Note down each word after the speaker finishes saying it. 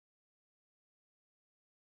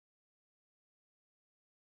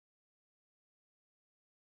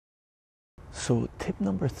So tip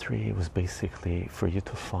number 3 was basically for you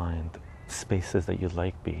to find spaces that you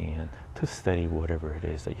like being in to study whatever it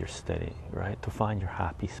is that you're studying, right? To find your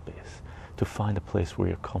happy space, to find a place where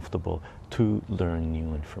you're comfortable to learn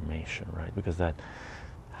new information, right? Because that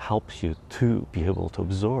helps you to be able to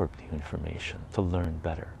absorb new information, to learn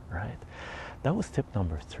better, right? That was tip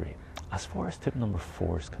number 3. As far as tip number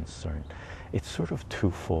 4 is concerned, it's sort of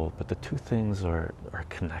twofold, but the two things are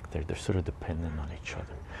connected. They're sort of dependent on each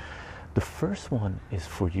other. The first one is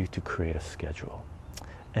for you to create a schedule,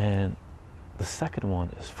 and the second one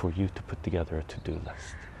is for you to put together a to-do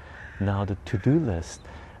list. Now, the to-do list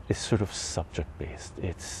is sort of subject-based.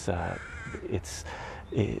 It's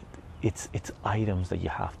items that you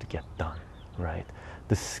have to get done, right?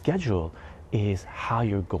 The schedule is how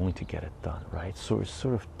you're going to get it done, right? So it's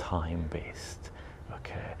sort of time-based,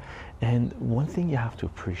 okay? And one thing you have to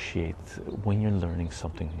appreciate when you're learning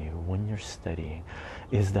something new, when you're studying,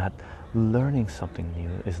 is that learning something new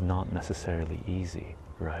is not necessarily easy,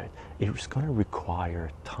 right? It's going to require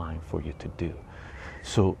time for you to do.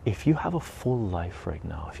 So if you have a full life right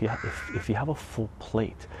now, if you have a full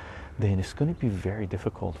plate, then it's going to be very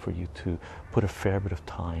difficult for you to put a fair bit of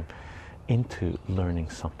time into learning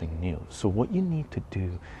something new. So what you need to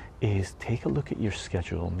do is take a look at your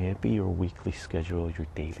schedule, maybe your weekly schedule, your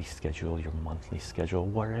daily schedule, your monthly schedule,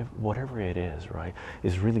 whatever it is, right?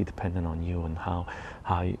 Is really dependent on you and how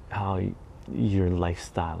your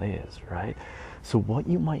lifestyle is, right? So what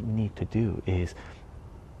you might need to do is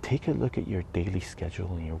take a look at your daily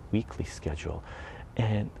schedule and your weekly schedule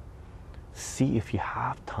and see if you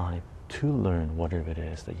have time to learn whatever it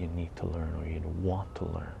is that you need to learn or you want to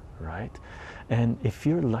learn, right? And if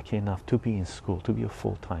you're lucky enough to be in school, to be a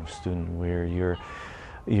full-time student where your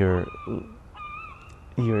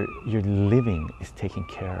living is taken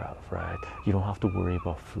care of, right? You don't have to worry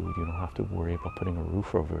about food, you don't have to worry about putting a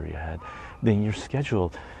roof over your head, then your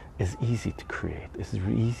schedule is easy to create, it's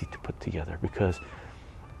easy to put together, because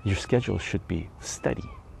your schedule should be steady,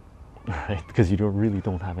 right? Because you really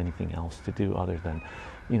don't have anything else to do other than,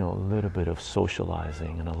 you know, a little bit of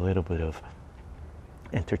socializing and a little bit of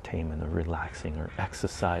entertainment or relaxing or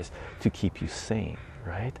exercise to keep you sane,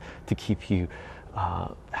 right? To keep you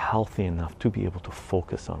healthy enough to be able to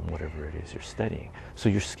focus on whatever it is you're studying. So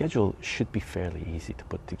your schedule should be fairly easy to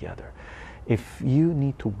put together. If you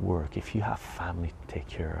need to work, if you have family to take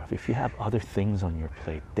care of, if you have other things on your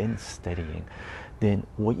plate than studying, then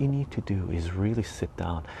what you need to do is really sit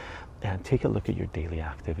down and take a look at your daily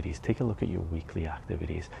activities, take a look at your weekly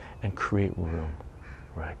activities, and create room,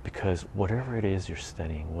 right? Because whatever it is you're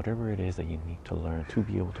studying, whatever it is that you need to learn to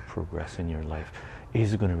be able to progress in your life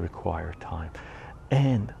is going to require time,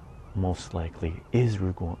 and most likely is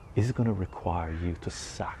going to require you to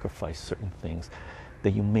sacrifice certain things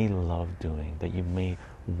that you may love doing, that you may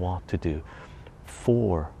want to do,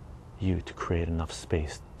 for you to create enough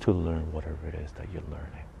space to learn whatever it is that you're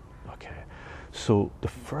learning. Okay, so the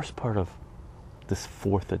first part of this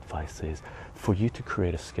fourth advice is for you to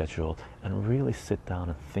create a schedule and really sit down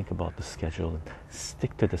and think about the schedule and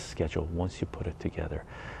stick to the schedule once you put it together.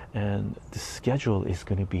 And the schedule is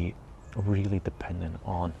going to be really dependent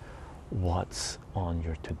on what's on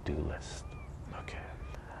your to-do list. Okay,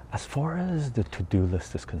 as far as the to-do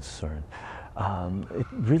list is concerned, it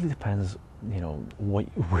really depends, you know,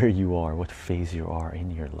 where you are, what phase you are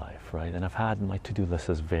in your life, right? And I've had my to-do list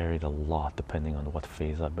has varied a lot depending on what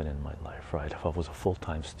phase I've been in my life, right? If I was a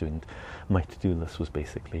full-time student, my to-do list was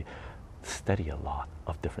basically study a lot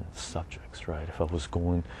of different subjects, right? If I was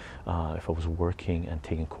working and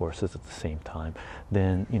taking courses at the same time,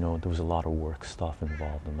 then, you know, there was a lot of work stuff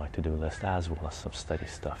involved in my to-do list as well as some study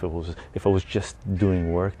stuff. If I was just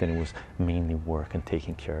doing work, then it was mainly work and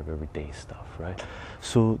taking care of everyday stuff, right?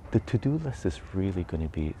 So the to-do list is really going to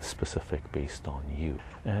be specific based on you,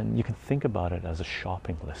 and you can think about it as a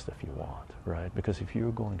shopping list if you want, right? Because if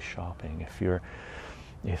you're going shopping, if you're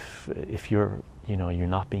you know, you're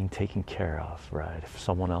not being taken care of, right? If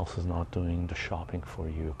someone else is not doing the shopping for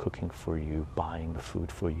you, cooking for you, buying the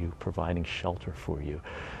food for you, providing shelter for you,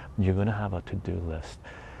 you're going to have a to-do list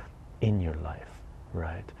in your life,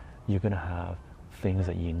 right? You're going to have things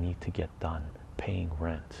that you need to get done: paying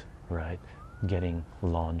rent, right? Getting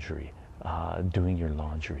laundry, doing your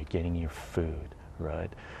laundry, getting your food,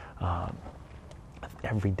 right?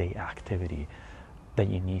 Everyday activity that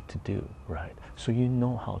you need to do, right? So you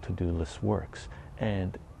know how to-do list works.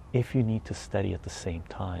 And if you need to study at the same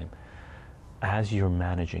time as you're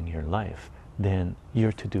managing your life, then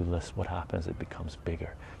your to-do list, what happens, it becomes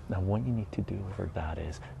bigger. Now what you need to do for that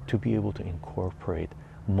is to be able to incorporate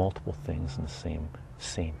multiple things in the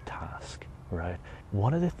same task, right?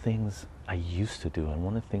 One of the things I used to do, and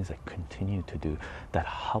one of the things I continue to do that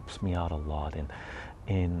helps me out a lot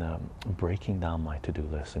in breaking down my to-do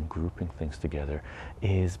list and grouping things together,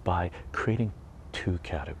 is by creating two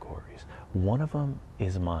categories. One of them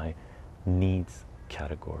is my needs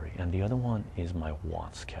category, and the other one is my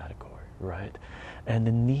wants category, right? And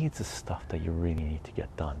the needs is stuff that you really need to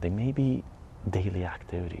get done. They may be daily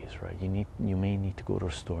activities, right? You may need to go to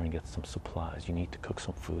a store and get some supplies. You need to cook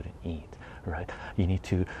some food and eat, right? You need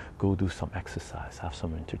to go do some exercise, have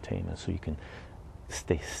some entertainment so you can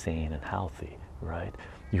stay sane and healthy, right?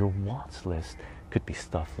 Your wants list could be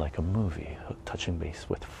stuff like a movie, touching base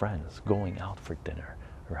with friends, going out for dinner,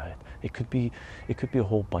 right? It could be a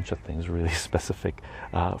whole bunch of things really specific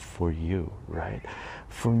for you, right?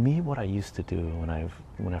 For me, what I used to do when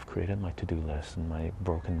I've created my to-do list and my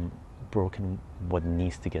broken what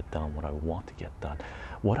needs to get done, what I want to get done,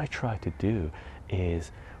 what I try to do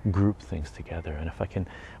is group things together. And if I can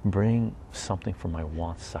bring something from my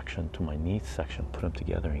wants section to my needs section, put them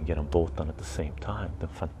together and get them both done at the same time, then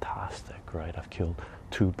fantastic, right? I've killed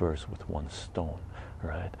two birds with one stone,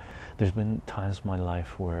 right? There's been times in my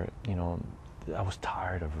life where, you know, I was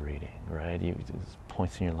tired of reading, right? There's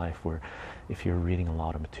points in your life where if you're reading a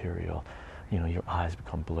lot of material, you know, your eyes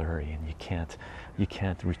become blurry and you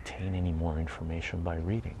can't retain any more information by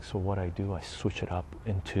reading. So what I do, I switch it up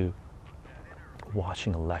into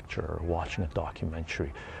watching a lecture or watching a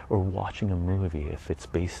documentary or watching a movie if it's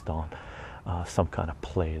based on some kind of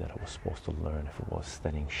play that I was supposed to learn, if it was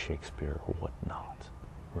studying Shakespeare or whatnot,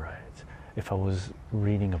 right? If I was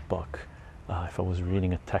reading a book, if I was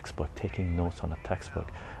reading a textbook, taking notes on a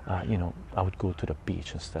textbook, you know, I would go to the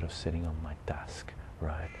beach instead of sitting on my desk,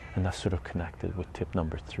 right? And that's sort of connected with tip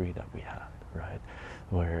number 3 that we had, right?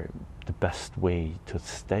 Where the best way to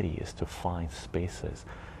study is to find spaces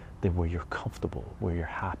where you're comfortable, where you're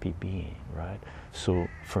happy being, right? So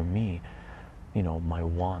for me, you know, my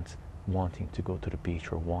wanting to go to the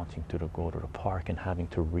beach or wanting to go to the park and having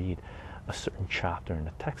to read a certain chapter in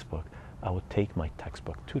the textbook, I would take my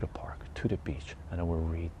textbook to the park, to the beach, and I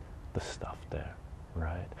would read the stuff there,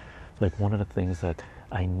 right? Like one of the things that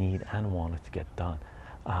I need and wanted to get done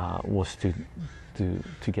was to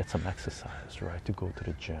get some exercise, right? To go to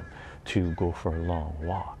the gym, to go for a long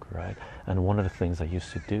walk, right? And one of the things I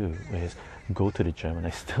used to do is go to the gym, and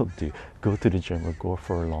I still do, go to the gym or go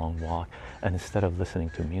for a long walk, and instead of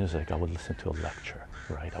listening to music, I would listen to a lecture,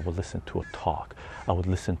 right? I would listen to a talk. I would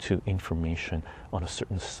listen to information on a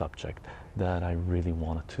certain subject that I really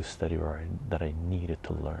wanted to study or that I needed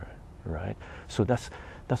to learn, right? So that's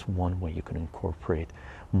one way you can incorporate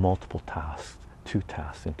multiple tasks, 2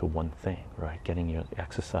 tasks into one thing, right? Getting your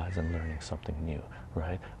exercise and learning something new,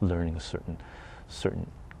 right? Learning a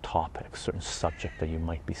certain topic, certain subject that you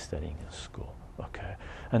might be studying in school, okay?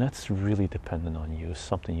 And that's really dependent on you. It's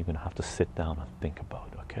something you're gonna have to sit down and think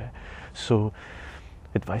about, okay? So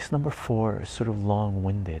advice number 4 is sort of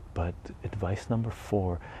long-winded, but advice number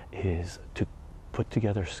 4 is to put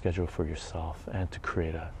together a schedule for yourself and to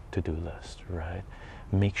create a to-do list, right?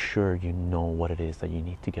 Make sure you know what it is that you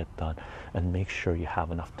need to get done, and make sure you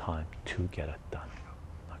have enough time to get it done,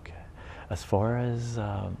 okay? As far as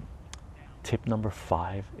tip number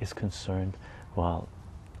 5 is concerned, well,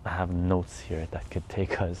 I have notes here that could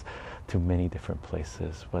take us to many different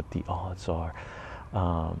places, but the odds are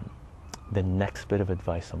the next bit of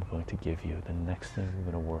advice I'm going to give you, the next thing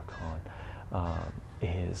we're going to work on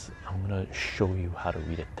is I'm going to show you how to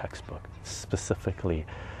read a textbook, specifically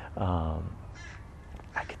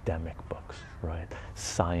academic books, right?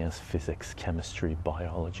 Science, physics, chemistry,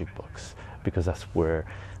 biology books, because that's where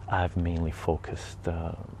I've mainly focused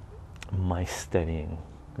my studying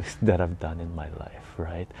that I've done in my life,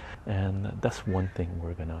 right? And that's one thing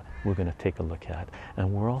we're gonna take a look at,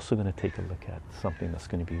 and we're also gonna take a look at something that's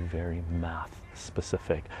going to be very math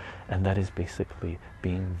specific, and that is basically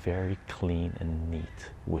being very clean and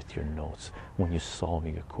neat with your notes when you're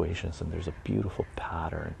solving equations. And there's a beautiful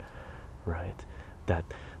pattern, right,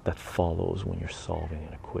 that follows when you're solving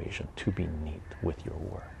an equation, to be neat with your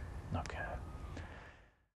work, okay?